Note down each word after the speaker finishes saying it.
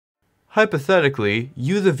Hypothetically,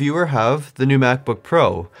 you the viewer have the new MacBook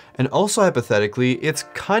Pro, and also hypothetically, it's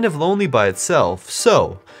kind of lonely by itself,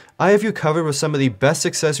 so I have you covered with some of the best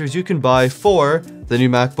accessories you can buy for the new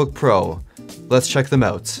MacBook Pro. Let's check them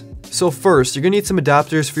out. So first, you're gonna need some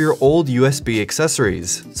adapters for your old USB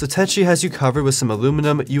accessories. Satechi has you covered with some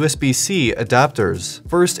aluminum USB-C adapters.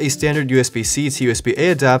 First, a standard USB-C to USB-A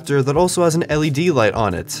adapter that also has an LED light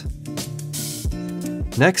on it.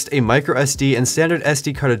 Next, a micro SD and standard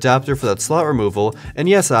SD card adapter for that slot removal, and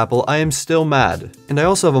yes Apple, I am still mad. And I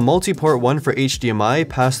also have a multi-port one for HDMI,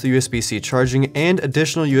 pass-through USB-C charging, and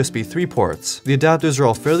additional USB 3 ports. The adapters are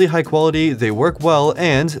all fairly high quality, they work well,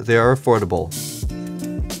 and they are affordable.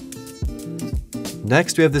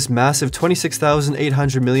 Next, we have this massive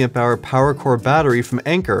 26,800 mAh PowerCore battery from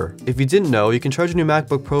Anker. If you didn't know, you can charge a new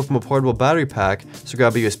MacBook Pro from a portable battery pack, so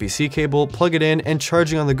grab a USB-C cable, plug it in, and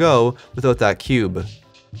charging on the go without that cube.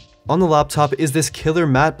 On the laptop is this killer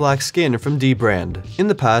matte black skin from dbrand. In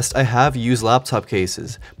the past, I have used laptop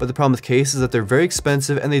cases, but the problem with cases is that they're very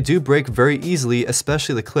expensive and they do break very easily,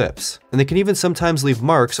 especially the clips. And they can even sometimes leave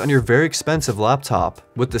marks on your very expensive laptop.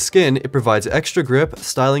 With the skin, it provides extra grip,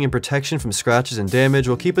 styling, and protection from scratches and damage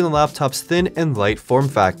while keeping the laptop's thin and light form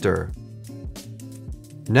factor.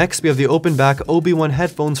 Next, we have the open back OB1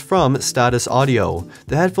 headphones from Status Audio.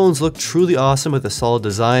 The headphones look truly awesome with a solid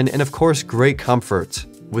design and of course great comfort.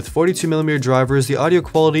 With 42mm drivers, the audio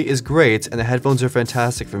quality is great and the headphones are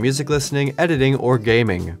fantastic for music listening, editing, or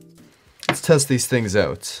gaming. Let's test these things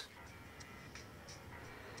out.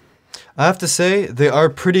 I have to say, they are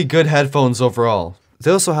pretty good headphones overall. They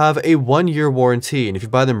also have a 1-year warranty, and if you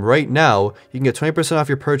buy them right now, you can get 20% off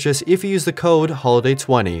your purchase if you use the code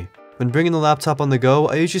HOLIDAY20. When bringing the laptop on the go,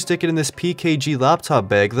 I usually stick it in this PKG laptop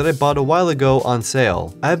bag that I bought a while ago on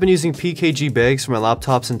sale. I have been using PKG bags for my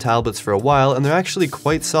laptops and tablets for a while, and they're actually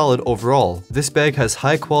quite solid overall. This bag has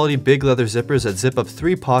high quality big leather zippers that zip up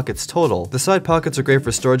 3 pockets total. The side pockets are great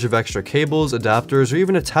for storage of extra cables, adapters, or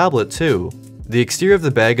even a tablet too. The exterior of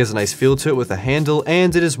the bag has a nice feel to it with a handle,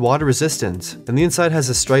 and it is water resistant. And the inside has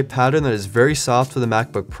a stripe pattern that is very soft for the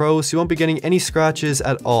MacBook Pro, so you won't be getting any scratches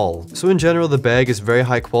at all. So in general, the bag is very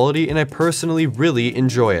high quality, and I personally really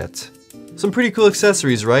enjoy it. Some pretty cool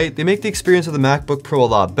accessories, right? They make the experience of the MacBook Pro a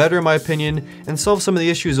lot better in my opinion, and solve some of the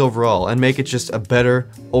issues overall, and make it just a better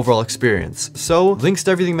overall experience. So, links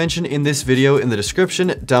to everything mentioned in this video in the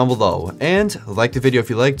description down below. And like the video if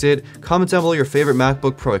you liked it, comment down below your favorite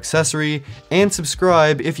MacBook Pro accessory, and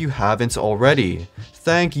subscribe if you haven't already.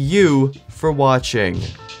 Thank you for watching.